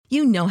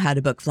You know how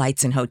to book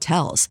flights and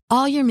hotels.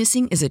 All you're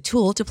missing is a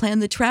tool to plan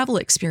the travel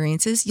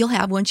experiences you'll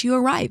have once you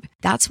arrive.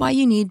 That's why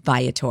you need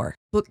Viator.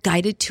 Book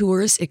guided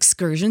tours,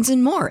 excursions,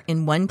 and more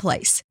in one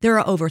place. There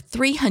are over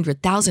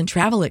 300,000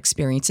 travel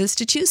experiences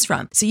to choose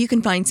from, so you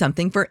can find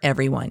something for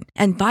everyone.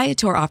 And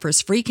Viator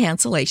offers free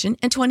cancellation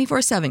and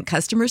 24/7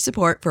 customer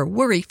support for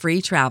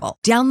worry-free travel.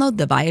 Download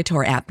the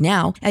Viator app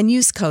now and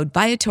use code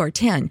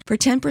Viator10 for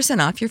 10%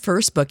 off your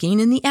first booking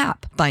in the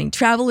app. Find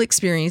travel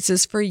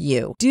experiences for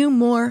you. Do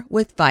more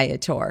with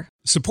Viator.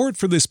 Support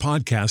for this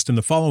podcast and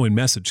the following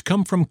message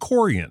come from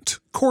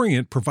Corient.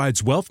 Corient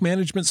provides wealth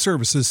management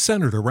services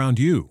centered around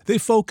you. They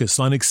focus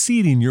on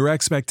exceeding your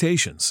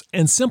expectations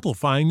and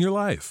simplifying your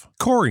life.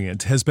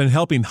 Corient has been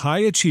helping high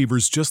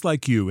achievers just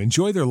like you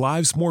enjoy their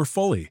lives more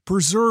fully,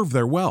 preserve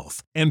their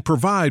wealth, and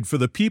provide for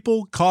the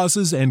people,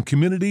 causes, and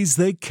communities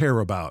they care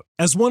about.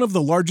 As one of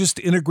the largest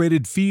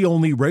integrated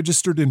fee-only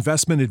registered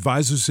investment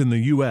advisors in the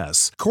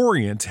U.S.,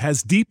 Corient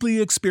has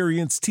deeply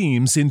experienced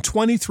teams in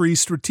 23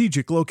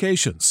 strategic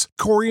locations.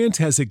 Corient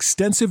has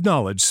extensive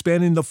knowledge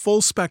spanning the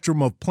full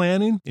spectrum of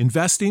planning,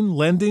 investing,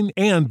 lending,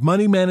 and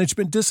money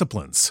management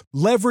disciplines.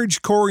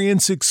 Leverage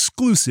Corient's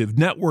exclusive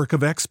network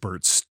of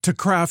experts to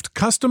craft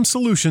custom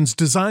solutions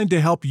designed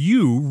to help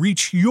you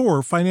reach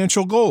your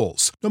financial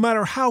goals, no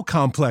matter how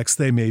complex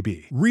they may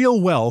be.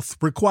 Real wealth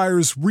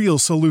requires real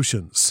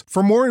solutions.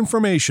 For more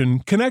information,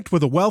 connect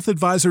with a wealth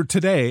advisor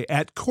today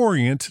at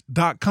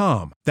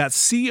Corient.com.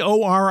 That's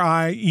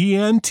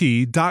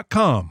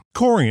Corient.com.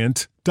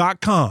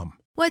 Corient.com.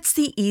 What's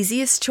the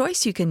easiest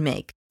choice you can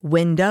make?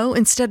 Window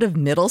instead of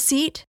middle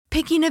seat?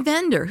 Picking a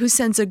vendor who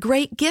sends a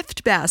great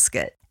gift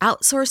basket?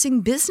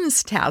 Outsourcing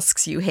business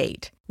tasks you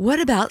hate?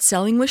 What about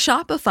selling with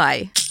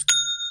Shopify?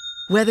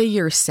 Whether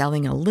you're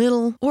selling a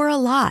little or a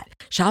lot,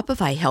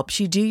 Shopify helps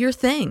you do your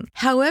thing,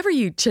 however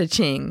you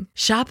cha-ching.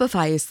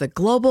 Shopify is the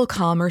global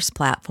commerce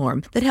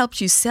platform that helps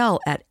you sell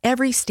at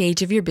every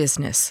stage of your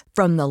business.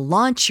 From the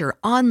launch your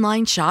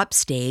online shop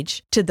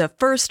stage to the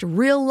first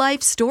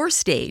real-life store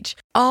stage,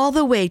 all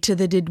the way to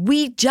the did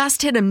we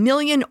just hit 1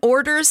 million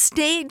orders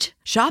stage.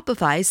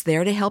 Shopify's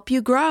there to help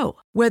you grow.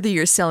 Whether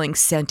you're selling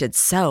scented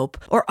soap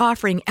or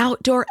offering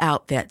outdoor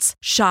outfits,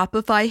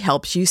 Shopify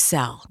helps you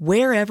sell.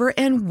 Wherever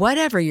and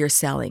whatever you're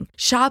selling,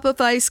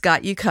 Shopify's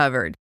got you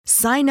covered.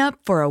 Sign up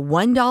for a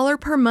 $1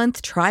 per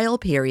month trial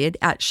period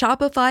at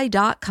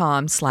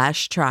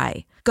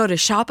shopify.com/try. Go to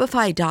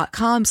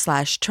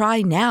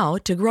shopify.com/try now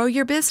to grow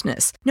your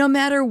business, no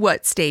matter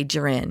what stage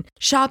you're in.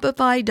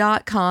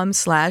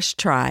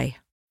 Shopify.com/try.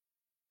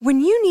 When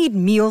you need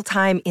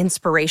mealtime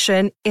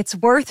inspiration, it's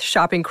worth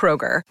shopping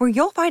Kroger, where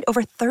you'll find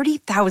over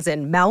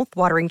 30,000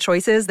 mouth-watering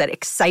choices that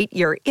excite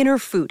your inner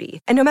foodie.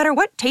 And no matter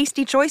what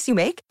tasty choice you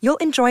make, you'll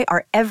enjoy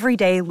our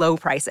everyday low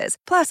prices,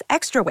 plus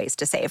extra ways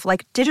to save,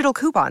 like digital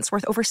coupons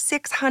worth over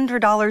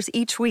 $600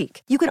 each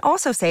week. You can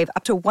also save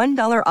up to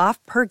 $1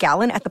 off per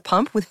gallon at the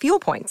pump with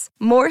fuel points.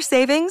 More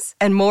savings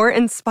and more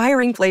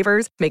inspiring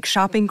flavors make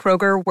shopping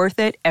Kroger worth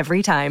it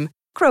every time.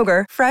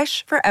 Kroger,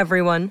 fresh for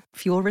everyone.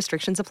 Fuel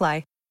restrictions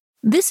apply.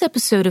 This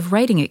episode of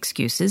Writing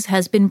Excuses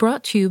has been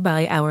brought to you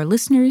by our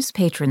listeners,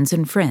 patrons,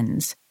 and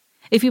friends.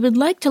 If you would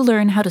like to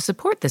learn how to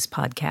support this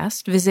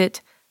podcast, visit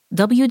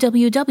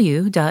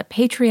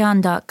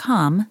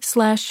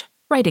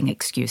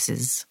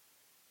www.patreon.com/writingexcuses.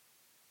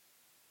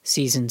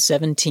 Season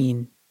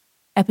 17.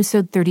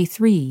 Episode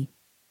 33.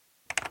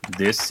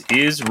 This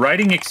is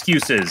Writing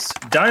Excuses,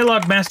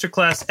 Dialogue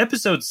Masterclass,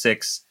 Episode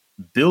 6,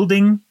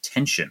 Building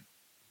Tension.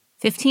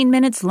 15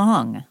 minutes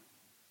long.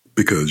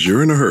 Because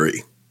you're in a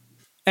hurry.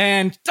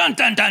 And dun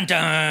dun dun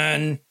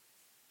dun.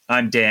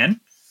 I'm Dan.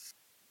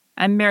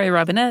 I'm Mary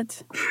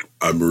Robinette.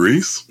 I'm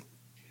Maurice.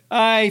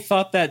 I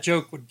thought that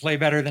joke would play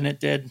better than it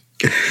did.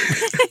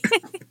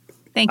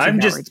 Thank you, I'm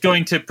Howard. just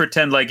going to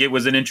pretend like it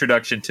was an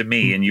introduction to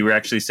me and you were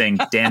actually saying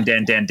Dan,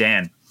 Dan, Dan,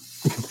 Dan.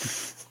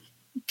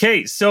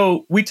 Okay,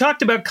 so we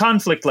talked about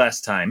conflict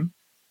last time.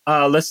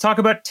 Let's talk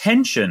about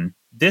tension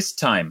this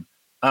time.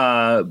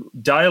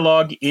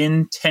 Dialogue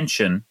in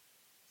tension.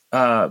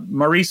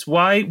 Maurice,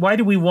 why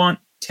do we want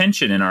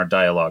tension in our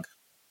dialogue?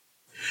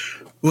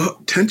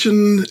 Well,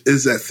 tension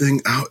is that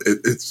thing out.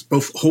 It's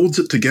both holds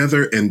it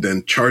together and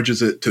then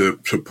charges it to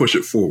push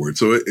it forward.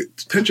 So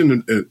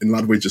tension in a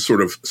lot of ways just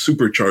sort of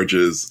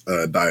supercharges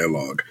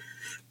dialogue.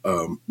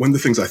 One of the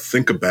things I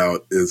think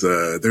about is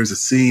there's a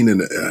scene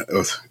in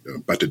I'm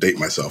about to date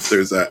myself.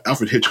 There's an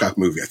Alfred Hitchcock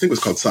movie. I think it was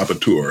called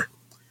Saboteur,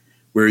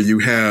 where you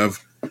have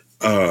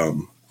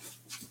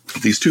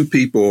these two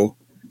people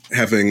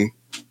having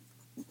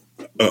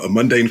a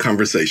mundane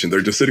conversation.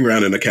 They're just sitting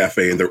around in a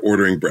cafe and they're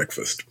ordering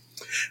breakfast.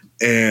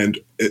 And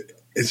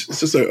it's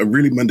just a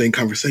really mundane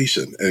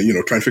conversation and,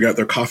 trying to figure out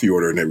their coffee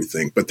order and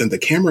everything. But then the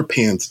camera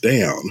pans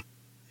down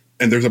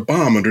and there's a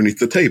bomb underneath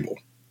the table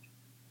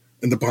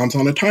and the bomb's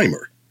on a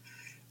timer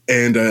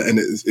and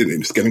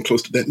it's getting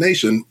close to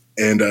detonation.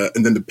 And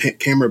then the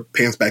camera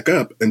pans back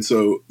up. And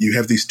so you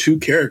have these two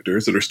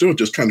characters that are still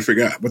just trying to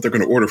figure out what they're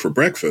going to order for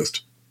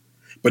breakfast.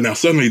 But now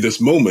suddenly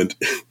this moment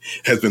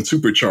has been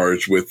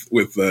supercharged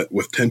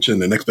with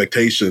tension and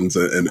expectations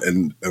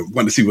and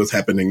want to see what's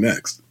happening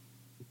next.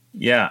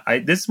 Yeah,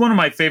 this is one of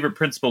my favorite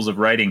principles of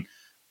writing.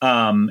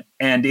 And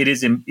it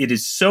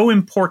is so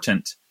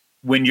important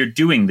when you're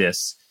doing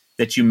this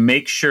that you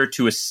make sure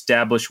to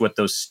establish what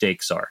those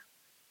stakes are.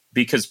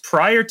 Because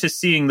prior to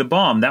seeing the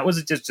bomb, that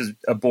was just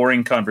a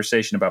boring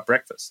conversation about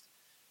breakfast.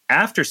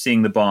 After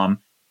seeing the bomb,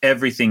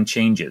 everything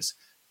changes.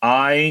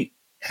 I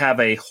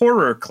have a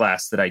horror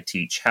class that I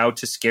teach, how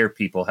to scare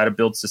people, how to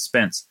build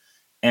suspense.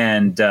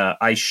 And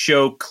I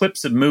show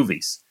clips of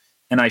movies.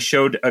 And I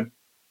showed a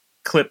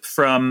clip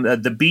from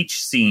the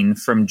beach scene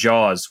from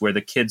Jaws, where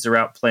the kids are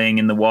out playing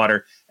in the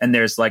water and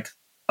there's like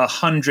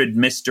 100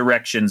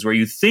 misdirections where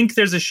you think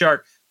there's a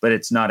shark, but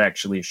it's not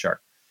actually a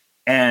shark.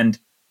 And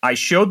I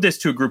showed this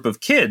to a group of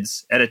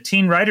kids at a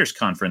teen writers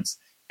conference,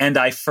 and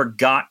I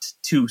forgot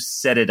to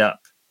set it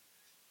up.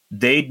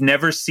 They'd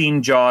never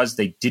seen Jaws.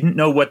 They didn't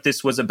know what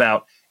this was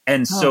about.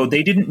 And so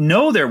they didn't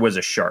know there was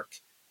a shark.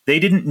 They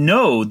didn't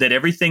know that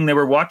everything they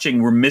were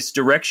watching were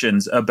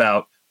misdirections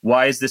about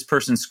why is this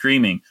person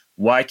screaming?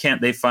 Why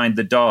can't they find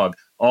the dog?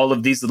 All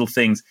of these little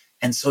things.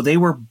 And so they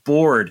were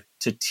bored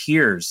to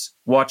tears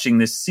watching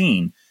this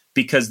scene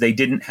because they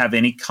didn't have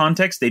any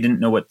context. They didn't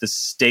know what the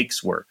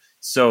stakes were.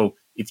 So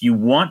if you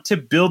want to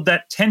build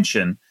that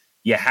tension,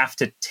 you have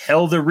to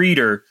tell the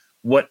reader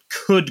what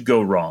could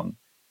go wrong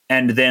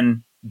and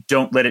then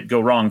don't let it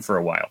go wrong for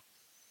a while.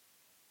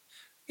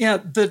 Yeah,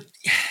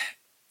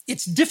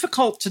 it's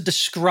difficult to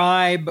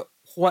describe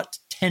what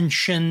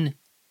tension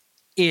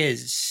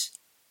is.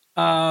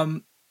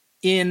 In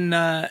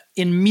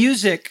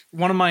music,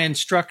 one of my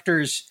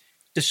instructors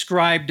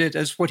described it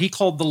as what he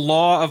called the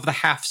law of the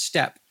half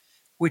step,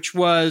 which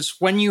was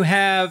when you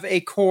have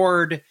a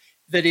chord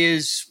that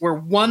is where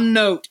one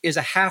note is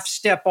a half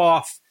step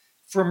off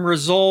from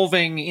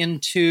resolving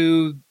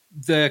into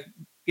the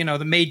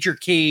major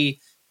key,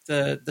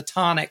 the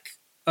tonic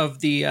of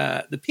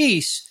the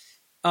piece.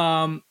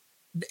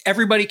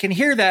 Everybody can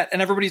hear that,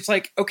 and everybody's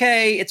like,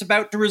 okay, it's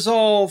about to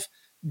resolve.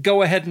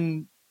 Go ahead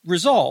and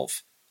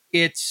resolve.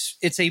 It's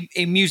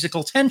a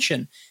musical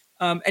tension.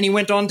 And he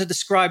went on to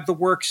describe the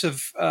works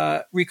of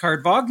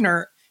Richard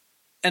Wagner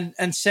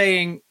and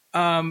saying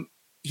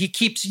he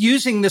keeps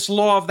using this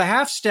law of the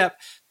half step,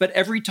 but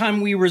every time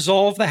we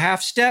resolve the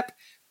half step,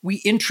 we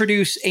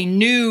introduce a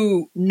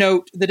new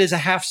note that is a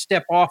half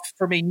step off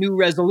from a new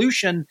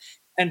resolution.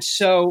 And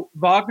so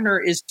Wagner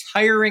is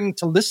tiring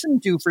to listen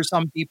to for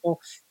some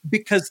people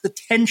because the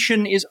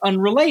tension is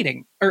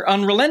unrelenting.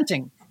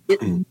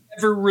 It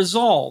never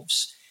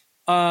resolves.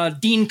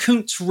 Dean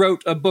Koontz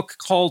wrote a book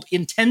called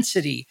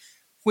Intensity,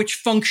 which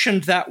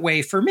functioned that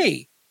way for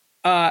me.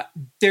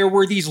 There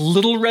were these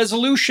little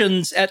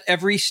resolutions at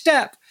every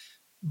step,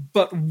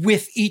 but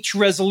with each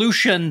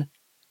resolution,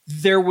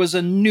 there was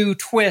a new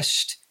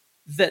twist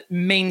that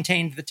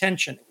maintained the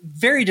tension.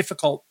 Very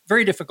difficult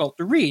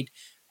to read.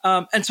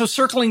 And so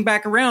circling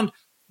back around,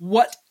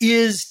 what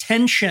is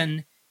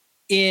tension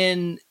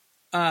in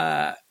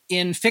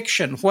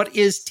fiction? What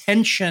is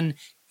tension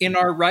in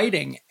our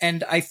writing?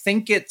 And I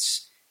think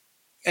it's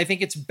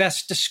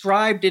best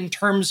described in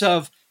terms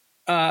of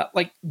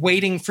like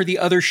waiting for the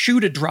other shoe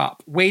to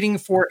drop, waiting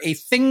for a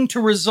thing to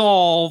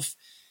resolve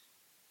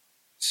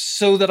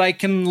so that I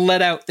can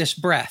let out this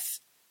breath.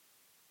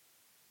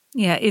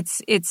 Yeah,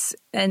 it's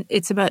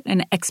about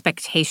an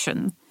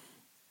expectation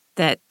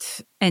that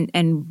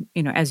and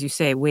as you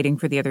say, waiting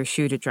for the other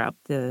shoe to drop.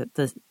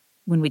 The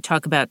when we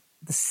talk about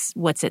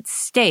what's at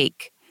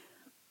stake,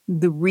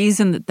 the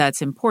reason that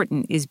that's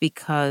important is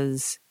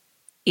because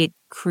it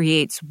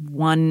creates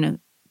one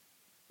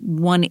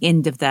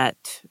end of that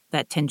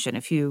tension.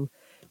 If you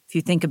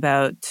think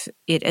about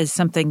it as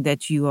something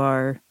that you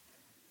are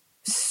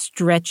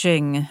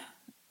stretching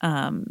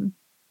a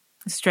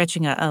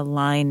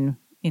line,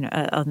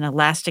 an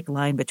elastic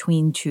line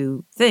between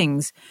two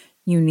things,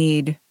 you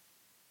need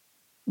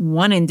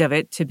one end of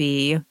it to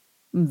be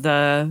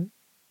the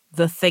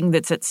thing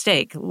that's at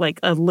stake, like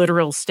a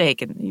literal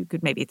stake, and you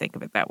could maybe think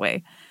of it that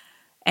way.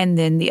 And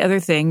then the other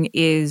thing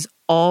is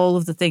all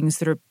of the things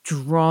that are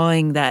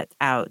drawing that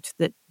out,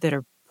 that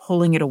are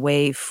pulling it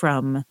away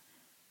from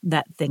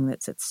that thing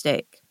that's at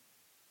stake.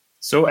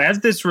 So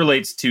as this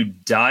relates to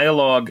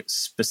dialogue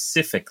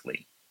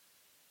specifically,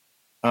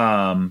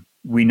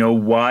 we know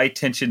why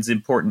tension's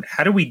important.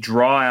 How do we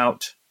draw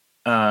out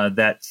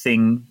that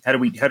thing? How do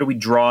we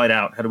draw it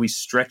out? How do we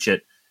stretch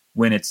it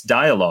when it's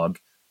dialogue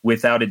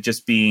without it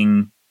just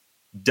being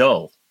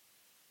dull?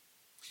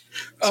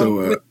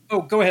 So,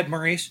 go ahead,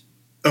 Maurice.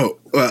 I'm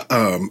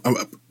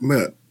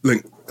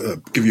going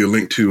to give you a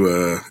link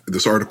to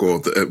this article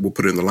that we'll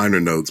put in the liner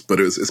notes, but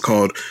it's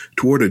called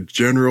Toward a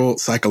General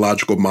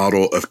Psychological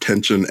Model of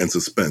Tension and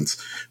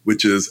Suspense,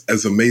 which is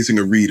as amazing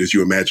a read as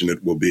you imagine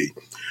it will be.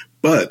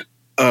 But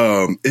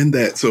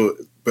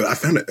but I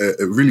found it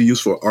a really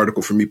useful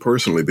article for me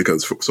personally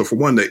because, for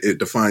one, it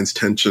defines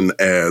tension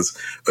as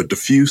a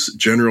diffuse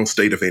general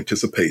state of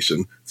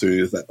anticipation. So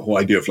there's that whole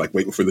idea of like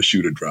waiting for the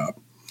shoe to drop.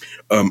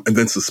 And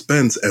then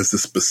suspense as the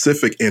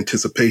specific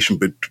anticipation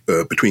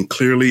between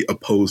clearly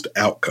opposed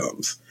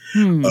outcomes,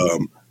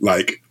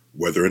 like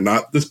whether or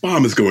not this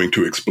bomb is going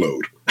to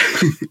explode,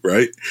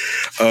 right?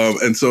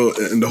 And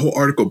the whole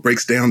article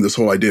breaks down this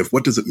whole idea of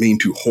what does it mean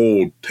to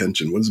hold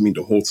tension? What does it mean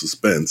to hold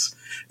suspense?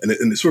 And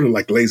it sort of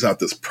like lays out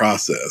this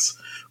process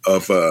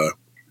of,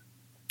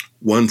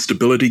 one,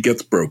 stability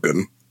gets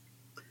broken.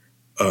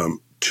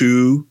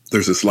 2,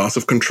 there's this loss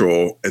of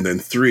control. And then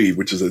 3,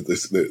 which is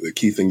the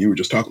key thing you were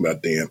just talking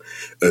about, Dan,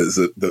 is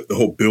the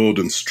whole build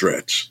and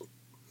stretch.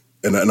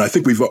 And I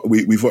think we've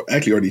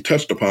actually already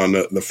touched upon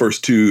the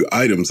first 2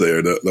 items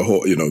there.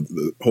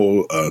 The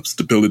whole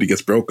stability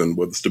gets broken.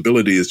 Well, the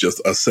stability is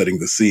just us setting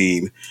the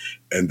scene,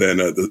 and then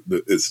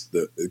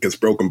it gets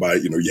broken by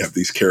you have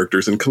these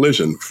characters in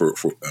collision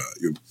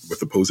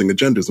with opposing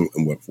agendas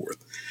and what forth.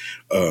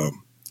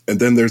 And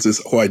then there's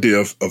this whole idea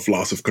of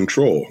loss of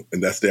control,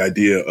 and that's the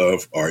idea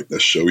of, all right,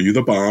 let's show you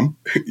the bomb,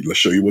 let's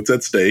show you what's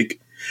at stake,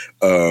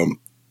 and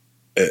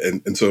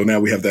so now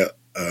we have that.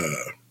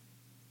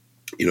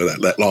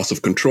 That loss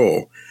of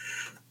control.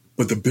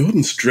 But the build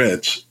and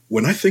stretch,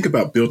 when I think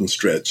about build and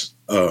stretch,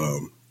 I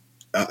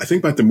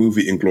think about the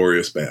movie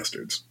Inglourious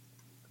Basterds.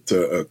 It's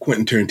a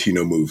Quentin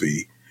Tarantino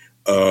movie.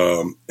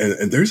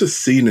 And there's a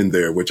scene in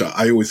there which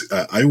I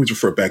always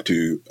refer back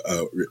to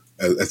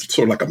as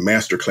sort of like a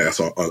masterclass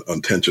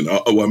on tension,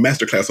 a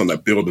masterclass on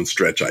that build and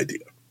stretch idea.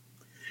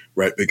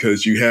 Right,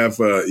 because you have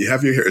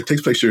your. It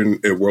takes place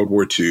in World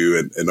War II,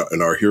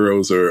 and our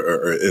heroes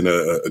are in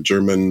a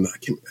German. I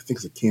think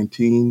it's a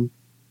canteen.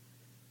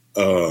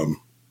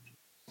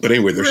 But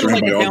anyway, they're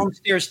surrounded by a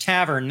downstairs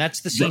tavern.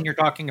 That's the scene you're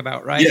talking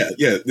about, right?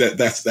 Yeah.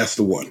 That's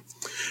the one.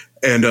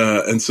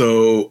 And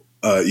so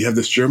you have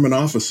this German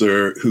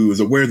officer who is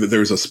aware that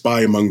there's a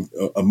spy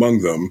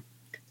among them,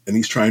 and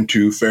he's trying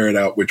to ferret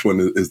out which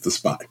one is the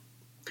spy.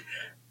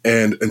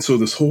 And so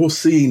this whole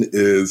scene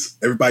is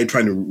everybody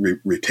trying to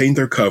retain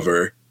their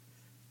cover,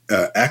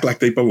 act like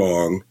they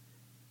belong,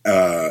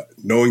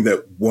 knowing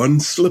that one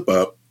slip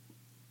up,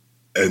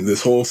 and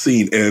this whole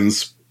scene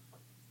ends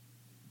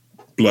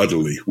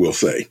bloodily, we'll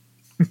say.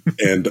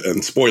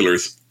 and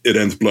spoilers, it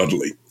ends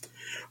bloodily.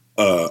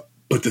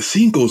 But the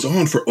scene goes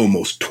on for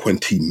almost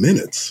 20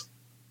 minutes.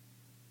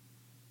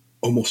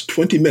 Almost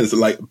 20 minutes.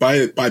 Like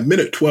by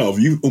minute 12,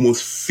 you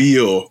almost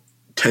feel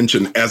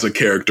tension as a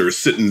character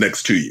sitting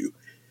next to you.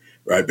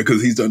 Right,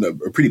 because he's done a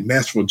pretty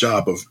masterful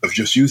job of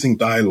just using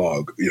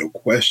dialogue,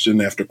 question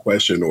after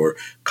question or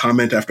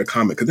comment after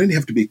comment. Because then you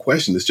have to be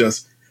questioned. It's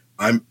just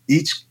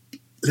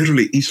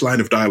literally each line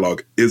of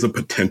dialogue is a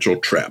potential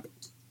trap,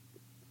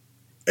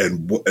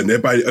 and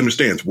everybody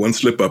understands one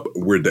slip up,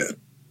 we're dead.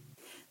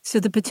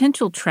 So the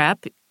potential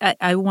trap,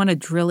 I want to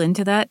drill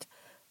into that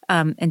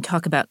and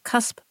talk about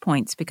cusp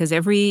points, because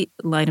every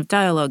line of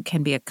dialogue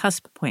can be a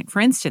cusp point.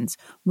 For instance,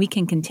 we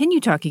can continue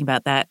talking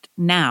about that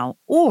now,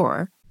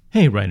 or...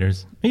 Hey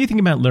writers, are you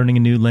thinking about learning a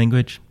new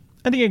language?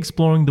 I think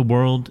exploring the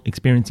world,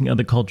 experiencing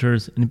other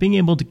cultures, and being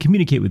able to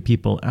communicate with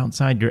people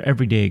outside your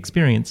everyday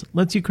experience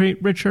lets you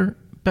create richer,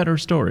 better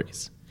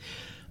stories.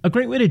 A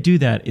great way to do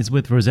that is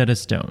with Rosetta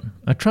Stone,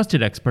 a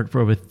trusted expert for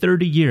over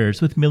 30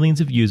 years with millions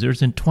of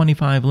users and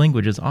 25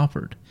 languages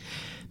offered.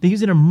 They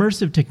use an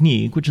immersive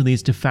technique which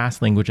leads to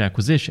fast language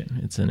acquisition.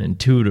 It's an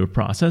intuitive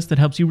process that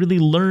helps you really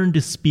learn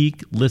to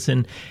speak,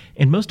 listen,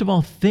 and most of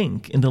all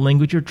think in the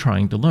language you're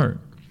trying to learn.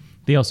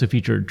 They also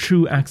feature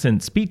true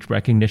accent speech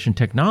recognition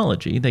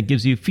technology that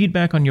gives you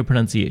feedback on your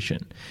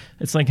pronunciation.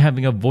 It's like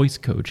having a voice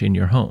coach in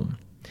your home.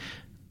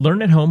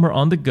 Learn at home or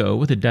on the go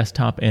with a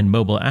desktop and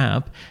mobile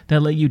app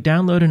that let you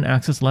download and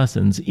access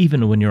lessons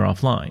even when you're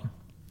offline.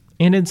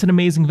 And it's an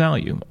amazing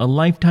value. A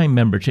lifetime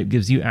membership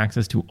gives you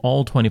access to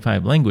all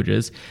 25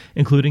 languages,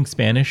 including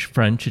Spanish,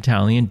 French,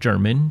 Italian,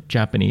 German,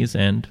 Japanese,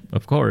 and,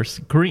 of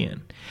course,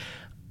 Korean.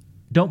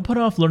 Don't put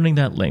off learning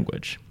that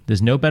language.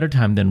 There's no better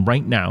time than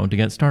right now to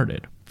get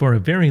started. For a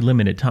very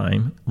limited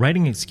time,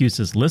 Writing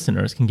Excuses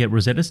listeners can get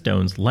Rosetta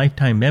Stone's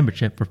lifetime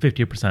membership for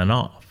 50%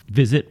 off.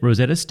 Visit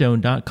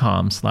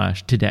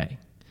rosettastone.com/today.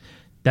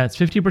 That's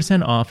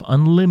 50% off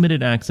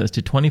unlimited access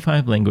to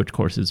 25 language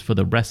courses for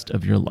the rest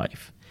of your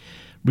life.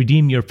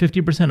 Redeem your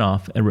 50%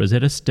 off at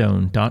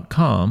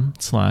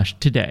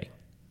rosettastone.com/today.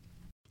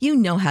 You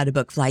know how to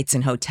book flights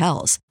and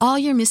hotels. All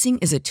you're missing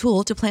is a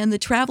tool to plan the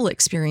travel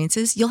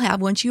experiences you'll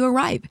have once you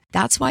arrive.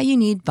 That's why you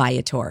need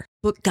Viator.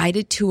 Book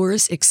guided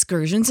tours,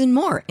 excursions, and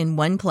more in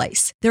one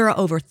place. There are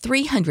over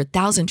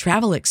 300,000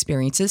 travel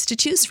experiences to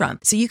choose from,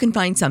 so you can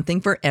find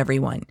something for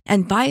everyone.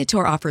 And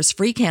Viator offers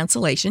free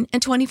cancellation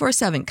and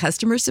 24/7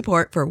 customer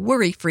support for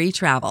worry-free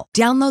travel.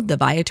 Download the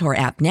Viator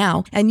app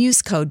now and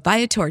use code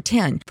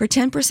Viator10 for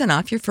 10%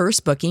 off your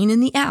first booking in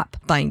the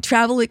app. Find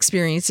travel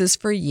experiences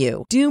for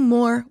you. Do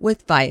more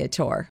with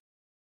Viator.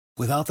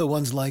 Without the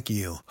ones like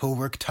you, who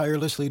work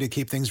tirelessly to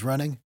keep things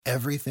running,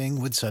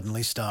 everything would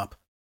suddenly stop.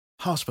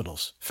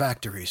 Hospitals,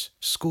 factories,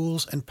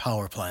 schools, and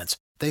power plants,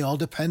 they all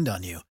depend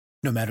on you.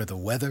 No matter the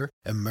weather,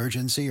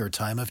 emergency, or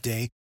time of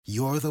day,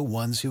 you're the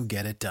ones who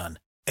get it done.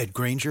 At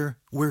Grainger,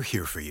 we're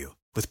here for you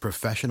with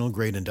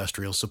professional-grade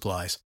industrial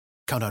supplies.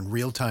 Count on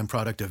real-time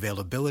product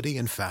availability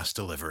and fast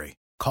delivery.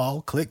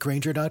 Call,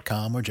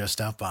 click.Grainger.com, or just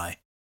stop by.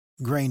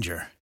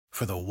 Grainger,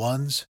 for the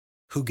ones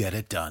who get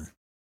it done.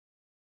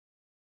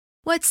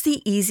 What's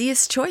the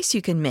easiest choice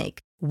you can make?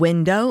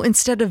 Window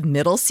instead of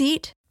middle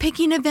seat?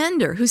 Picking a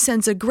vendor who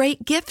sends a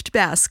great gift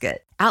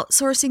basket?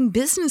 Outsourcing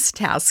business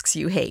tasks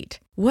you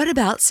hate? What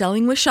about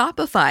selling with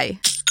Shopify?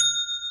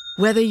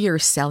 Whether you're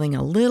selling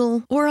a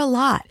little or a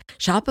lot,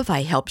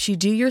 Shopify helps you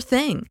do your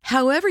thing,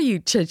 however you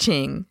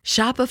cha-ching.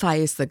 Shopify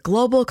is the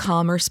global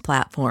commerce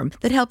platform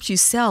that helps you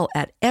sell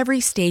at every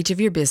stage of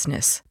your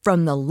business.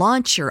 From the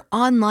launch your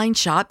online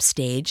shop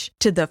stage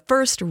to the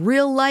first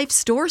real-life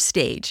store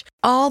stage,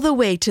 all the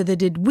way to the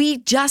did we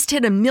just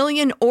hit a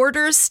million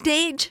orders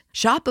stage.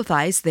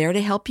 Shopify's there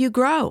to help you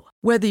grow.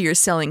 Whether you're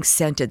selling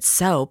scented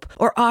soap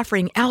or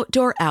offering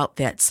outdoor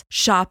outfits,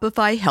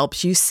 Shopify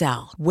helps you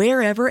sell.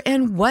 Wherever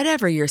and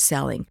whatever you're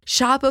selling,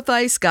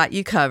 Shopify's got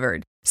you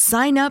covered.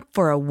 Sign up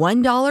for a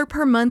 $1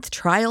 per month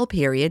trial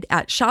period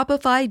at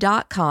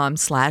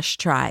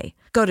shopify.com/try.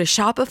 Go to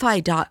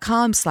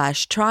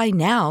shopify.com/try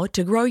now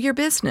to grow your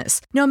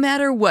business, no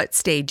matter what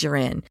stage you're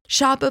in.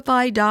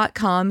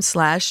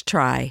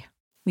 Shopify.com/try.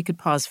 We could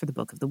pause for the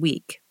book of the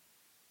week.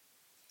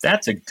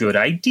 That's a good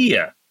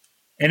idea.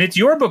 And it's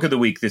your book of the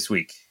week this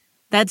week.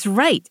 That's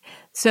right.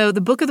 So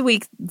the book of the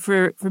week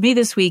for me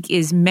this week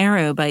is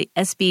Marrow by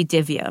S.B.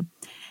 Divya.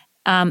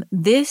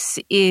 This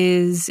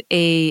is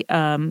a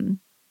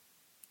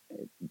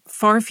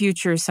far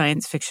future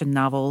science fiction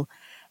novel,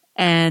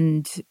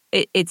 and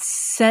it's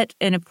set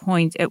in a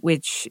point at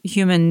which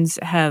humans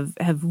have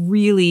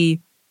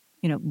really,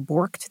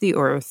 borked the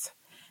earth,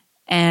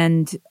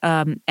 and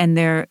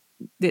they're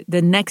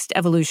the next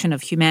evolution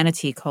of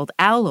humanity, called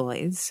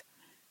alloys,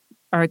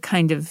 are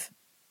kind of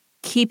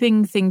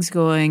keeping things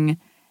going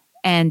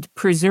and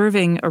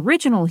preserving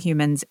original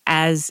humans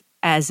as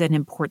an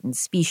important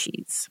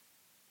species.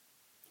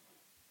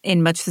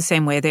 In much the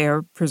same way they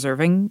are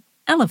preserving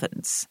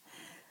elephants.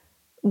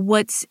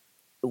 What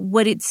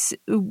it's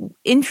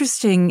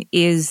interesting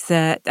is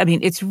that,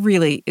 it's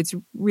really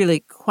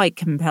quite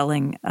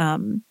compelling.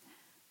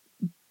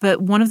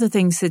 But one of the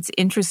things that's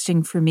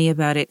interesting for me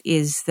about it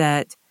is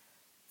that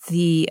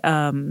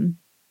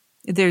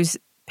there's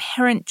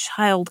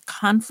parent-child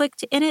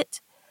conflict in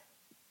it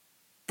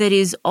that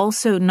is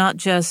also not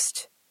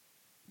just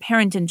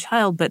parent and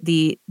child, but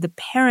the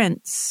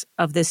parents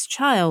of this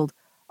child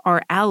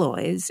are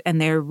alloys, and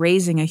they're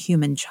raising a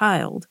human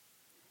child.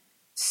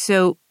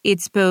 So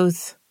it's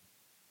both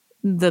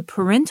the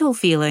parental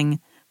feeling,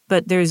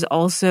 but there's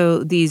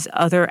also these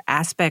other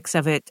aspects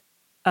of it,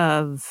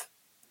 of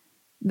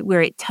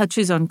where it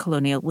touches on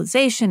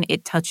colonialization,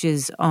 it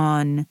touches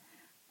on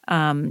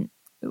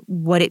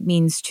what it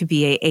means to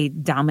be a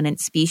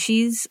dominant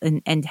species,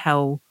 and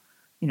how,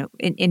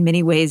 in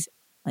many ways,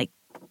 like,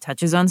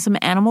 touches on some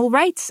animal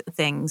rights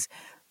things,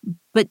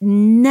 but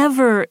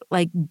never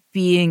like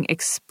being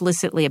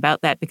explicitly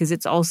about that, because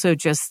it's also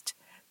just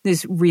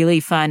this really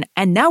fun,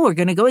 and now we're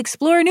going to go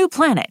explore a new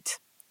planet.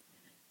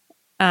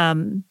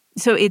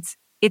 So it's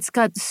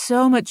got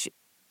so much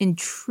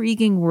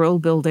intriguing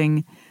world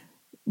building,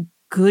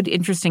 good,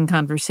 interesting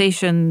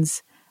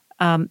conversations,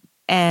 and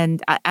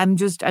I'm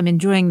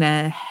enjoying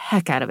the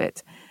heck out of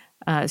it.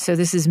 So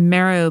this is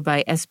Marrow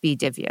by S.B.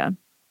 Divya.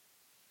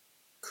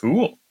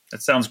 Cool.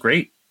 That sounds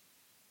great.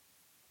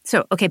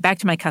 So, okay, back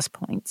to my cusp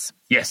points.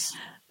 Yes.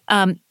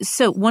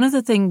 So one of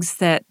the things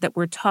that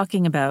we're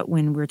talking about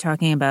when we're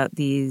talking about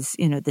these,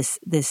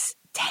 this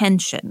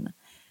tension,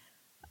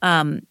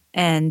 and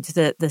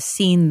the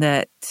scene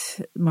that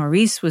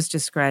Maurice was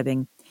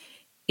describing,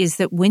 is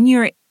that when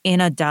you're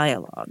in a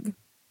dialogue,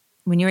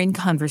 when you're in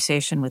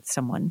conversation with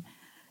someone,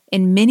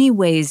 in many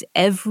ways,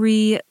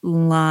 every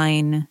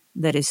line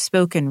that is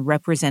spoken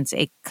represents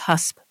a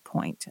cusp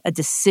point, a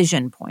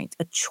decision point,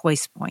 a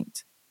choice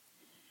point.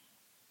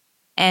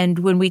 And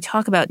when we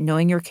talk about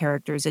knowing your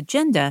character's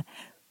agenda,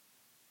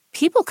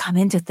 people come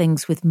into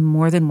things with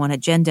more than one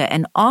agenda,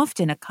 and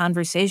often a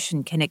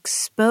conversation can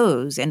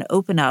expose and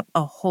open up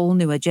a whole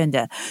new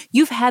agenda.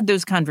 You've had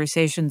those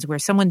conversations where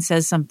someone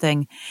says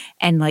something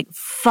and like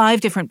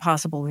 5 different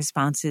possible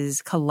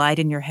responses collide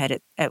in your head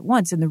at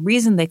once. And the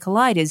reason they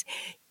collide is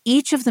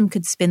each of them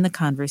could spin the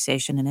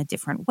conversation in a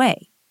different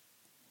way.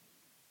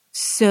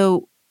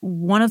 So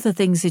one of the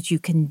things that you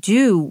can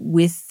do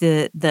with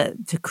to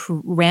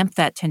ramp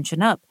that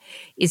tension up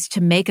is to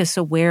make us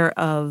aware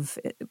of,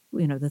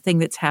 the thing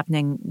that's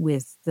happening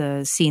with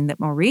the scene that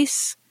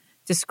Maurice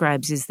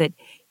describes, is that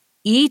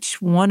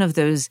each one of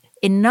those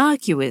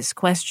innocuous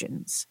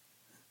questions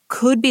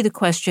could be the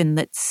question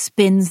that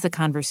spins the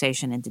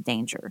conversation into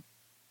danger.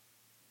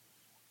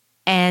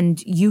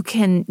 And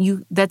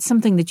that's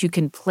something that you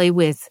can play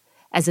with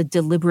as a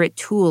deliberate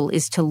tool,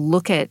 is to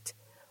look at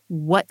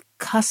what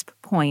cusp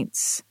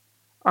points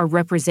are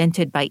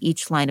represented by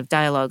each line of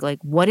dialogue. Like,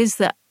 what is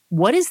the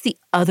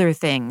other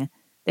thing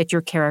that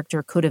your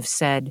character could have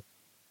said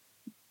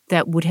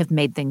that would have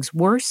made things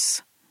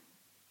worse?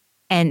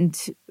 And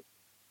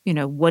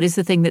what is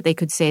the thing that they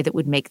could say that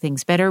would make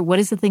things better? What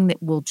is the thing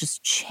that will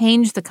just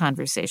change the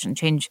conversation,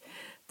 change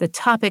the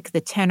topic,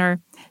 the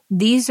tenor?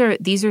 These are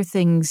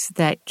things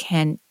that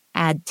can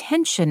add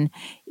tension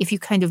if you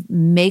kind of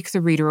make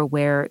the reader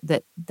aware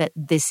that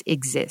this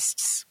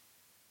exists.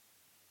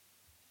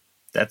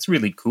 That's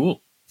really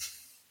cool.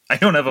 I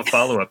don't have a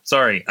follow-up.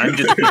 Sorry. I'm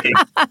just thinking,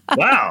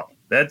 wow,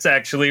 that's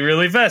actually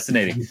really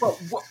fascinating. Well,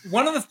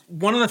 one of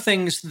the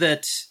things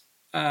that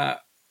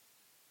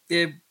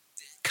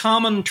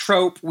common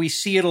trope, we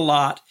see it a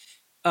lot,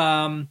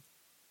 when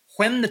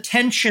the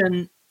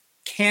tension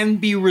can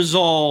be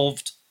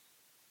resolved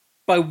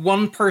by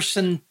one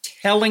person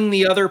telling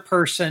the other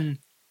person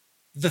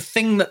the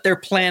thing that they're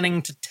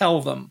planning to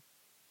tell them.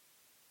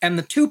 And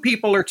the two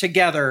people are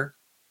together,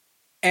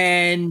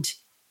 and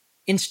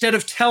instead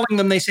of telling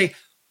them, they say,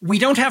 "We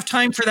don't have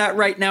time for that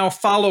right now,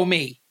 follow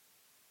me."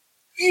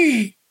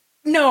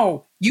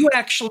 No, you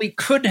actually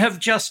could have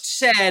just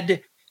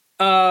said,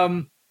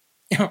 I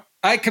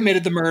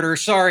committed the murder,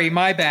 sorry,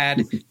 my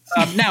bad.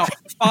 Now,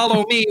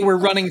 follow me, we're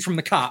running from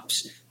the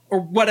cops, or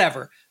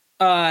whatever.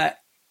 The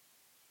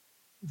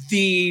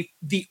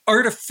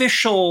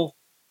artificial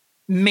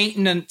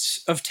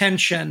maintenance of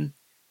tension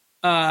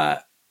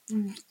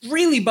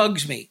really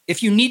bugs me.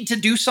 If you need to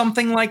do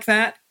something like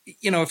that,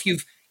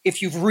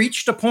 if you've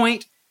reached a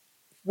point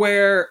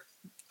where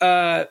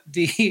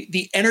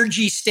the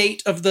energy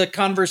state of the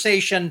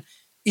conversation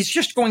is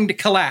just going to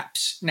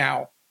collapse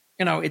now,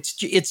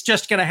 it's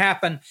just going to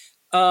happen.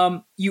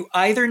 You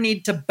either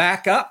need to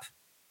back up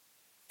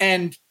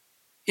and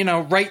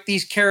write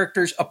these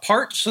characters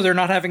apart so they're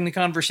not having the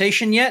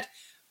conversation yet,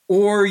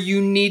 or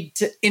you need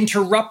to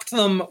interrupt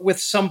them with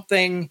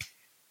something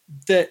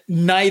that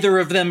neither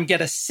of them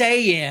get a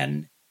say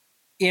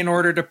in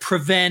order to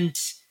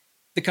prevent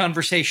the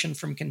conversation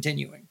from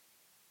continuing.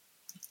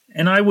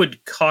 And I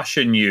would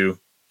caution you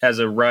as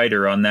a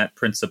writer on that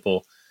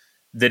principle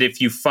that if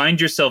you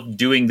find yourself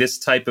doing this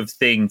type of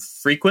thing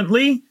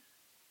frequently,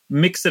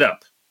 mix it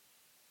up.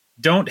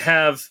 Don't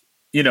have,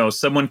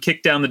 someone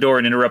kick down the door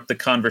and interrupt the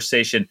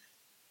conversation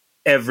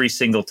every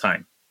single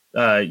time.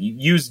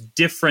 Use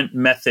different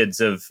methods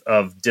of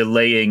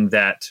delaying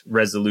that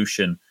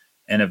resolution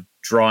and of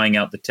drawing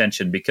out the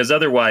tension, because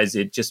otherwise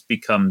it just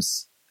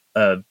becomes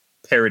a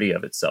parody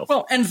of itself.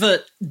 Well, and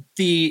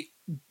the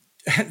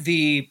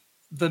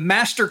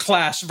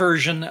masterclass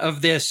version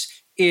of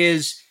this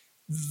is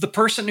the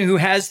person who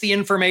has the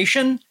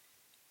information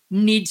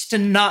needs to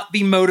not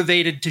be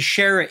motivated to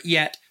share it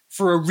yet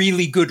for a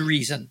really good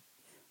reason.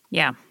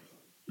 Yeah.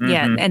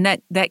 Yeah, and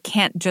that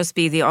can't just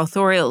be the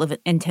authorial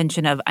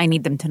intention of, I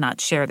need them to not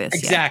share this.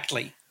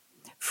 Exactly. Yet.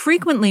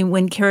 Frequently,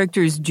 when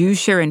characters do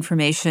share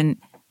information,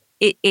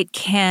 it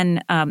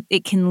can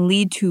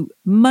lead to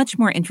much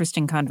more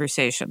interesting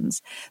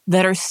conversations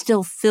that are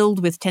still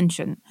filled with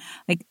tension.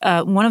 Like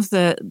one of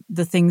the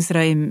things that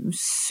I'm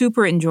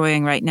super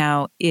enjoying right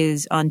now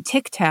is on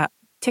TikTok.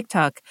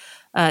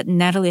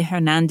 Natalie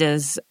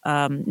Hernandez,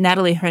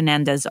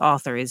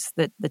 author is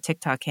the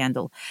TikTok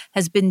handle,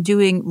 has been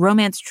doing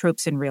romance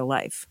tropes in real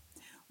life,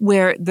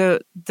 where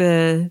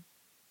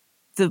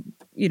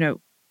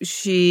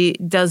she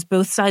does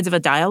both sides of a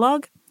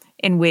dialogue,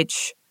 in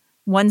which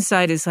one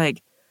side is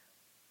like,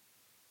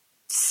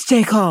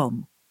 stay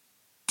calm,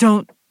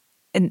 don't,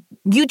 and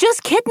you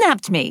just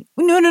kidnapped me.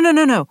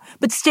 No,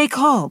 but stay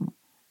calm.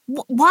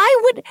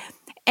 Why would,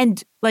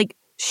 and like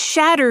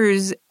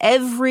shatters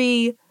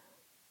every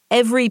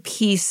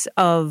piece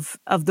of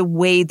the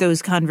way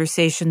those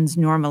conversations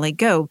normally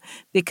go,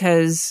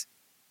 because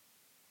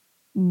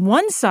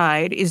one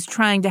side is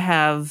trying to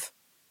have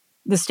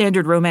the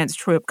standard romance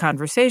trope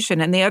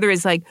conversation, and the other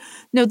is like,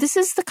 no, this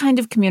is the kind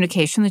of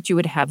communication that you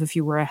would have if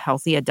you were a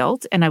healthy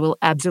adult, and I will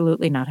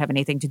absolutely not have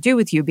anything to do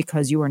with you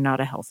because you are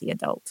not a healthy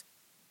adult.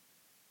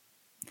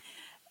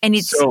 And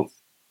it's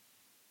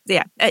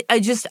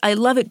I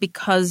love it,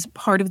 because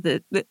part of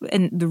the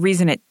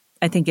reason I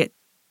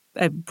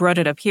brought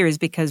it up here is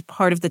because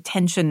part of the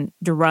tension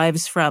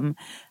derives from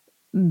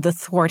the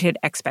thwarted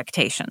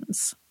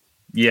expectations.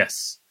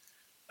 Yes.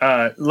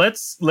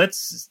 Let's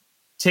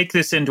take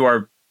this into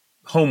our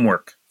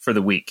homework for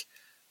the week,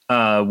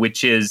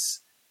 which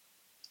is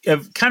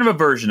kind of a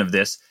version of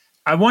this.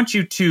 I want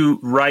you to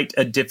write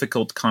a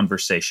difficult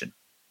conversation.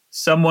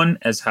 Someone,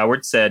 as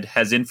Howard said,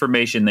 has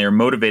information they are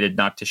motivated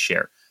not to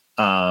share.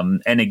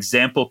 An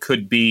example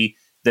could be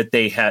that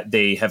they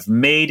have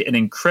made an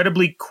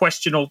incredibly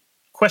questionable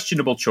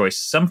choice,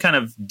 some kind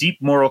of deep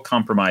moral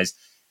compromise,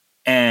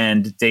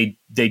 and they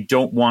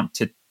don't want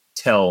to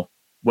tell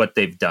what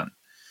they've done.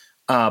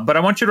 But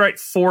I want you to write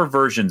 4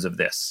 versions of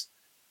this.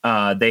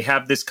 They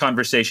have this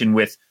conversation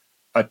with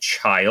a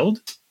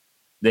child.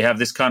 They have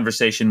this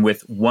conversation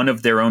with one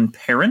of their own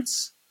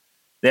parents.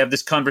 They have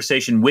this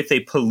conversation with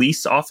a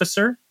police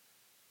officer.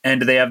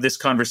 And they have this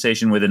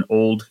conversation with an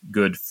old,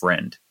 good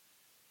friend.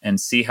 And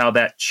see how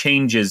that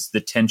changes the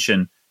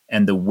tension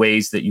and the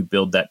ways that you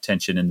build that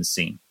tension in the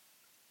scene.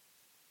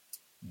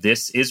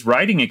 This is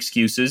Writing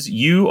Excuses.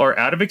 You are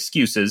out of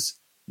excuses.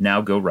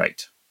 Now go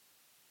write.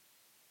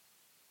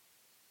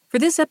 For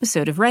this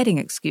episode of Writing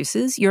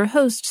Excuses, your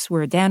hosts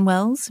were Dan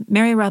Wells,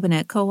 Mary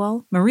Robinette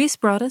Kowal, Maurice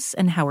Broaddus,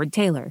 and Howard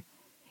Taylor.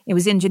 It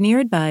was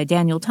engineered by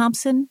Daniel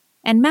Thompson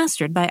and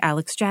mastered by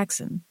Alex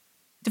Jackson.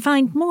 To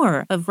find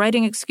more of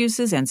Writing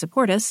Excuses and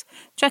support us,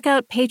 check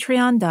out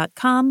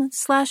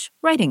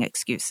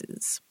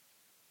patreon.com/writingexcuses.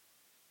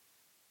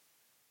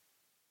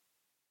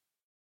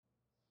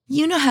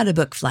 You know how to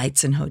book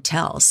flights and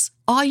hotels.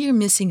 All you're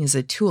missing is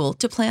a tool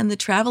to plan the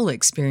travel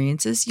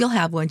experiences you'll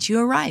have once you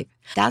arrive.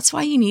 That's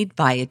why you need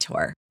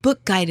Viator.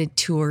 Book guided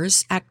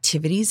tours,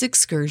 activities,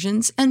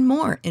 excursions, and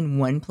more in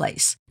one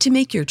place to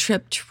make your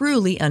trip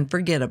truly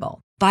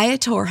unforgettable.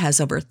 Viator has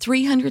over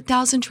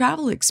 300,000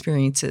 travel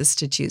experiences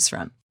to choose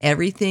from.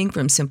 Everything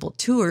from simple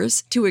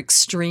tours to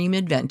extreme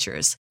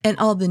adventures and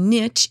all the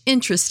niche,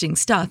 interesting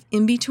stuff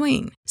in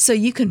between. So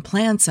you can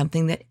plan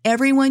something that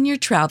everyone you're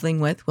traveling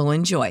with will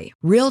enjoy.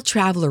 Real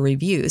traveler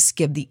reviews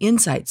give the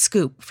inside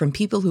scoop from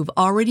people who've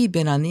already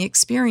been on the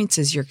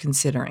experiences you're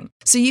considering.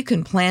 So you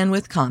can plan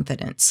with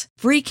confidence.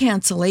 Free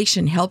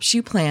cancellation helps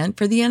you plan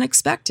for the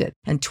unexpected.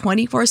 And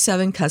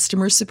 24/7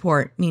 customer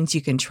support means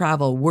you can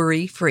travel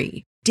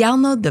worry-free.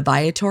 Download the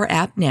Viator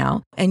app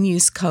now and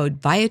use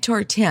code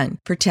Viator10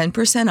 for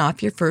 10%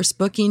 off your first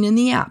booking in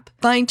the app.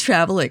 Find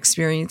travel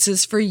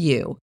experiences for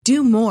you.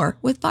 Do more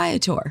with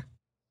Viator.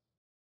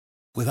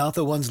 Without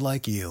the ones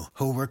like you,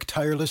 who work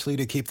tirelessly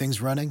to keep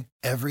things running,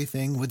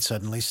 everything would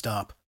suddenly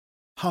stop.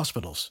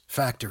 Hospitals,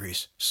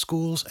 factories,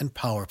 schools, and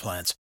power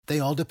plants,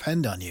 they all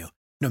depend on you.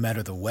 No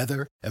matter the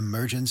weather,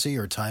 emergency,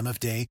 or time of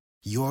day,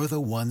 you're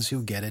the ones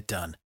who get it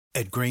done.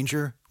 At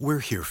Grainger, we're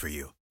here for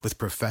you with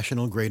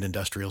professional-grade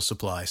industrial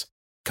supplies.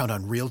 Count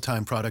on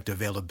real-time product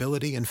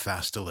availability and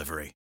fast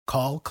delivery.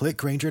 Call, click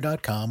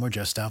Grainger.com, or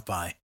just stop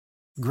by.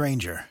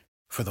 Grainger,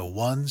 for the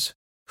ones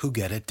who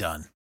get it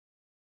done.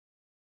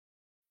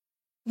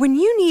 When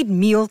you need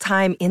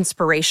mealtime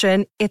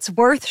inspiration, it's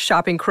worth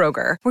shopping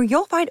Kroger, where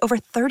you'll find over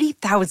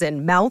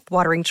 30,000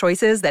 mouth-watering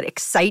choices that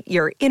excite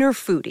your inner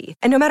foodie.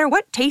 And no matter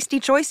what tasty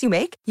choice you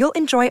make, you'll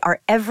enjoy our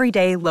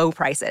everyday low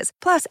prices,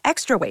 plus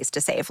extra ways to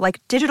save,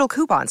 like digital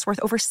coupons worth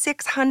over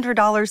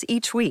 $600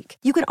 each week.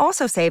 You can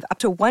also save up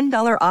to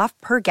 $1 off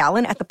per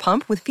gallon at the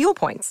pump with fuel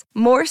points.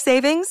 More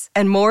savings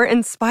and more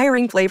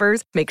inspiring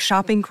flavors make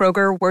shopping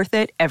Kroger worth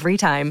it every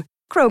time.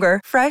 Kroger,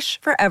 fresh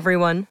for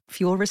everyone.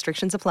 Fuel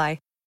restrictions apply.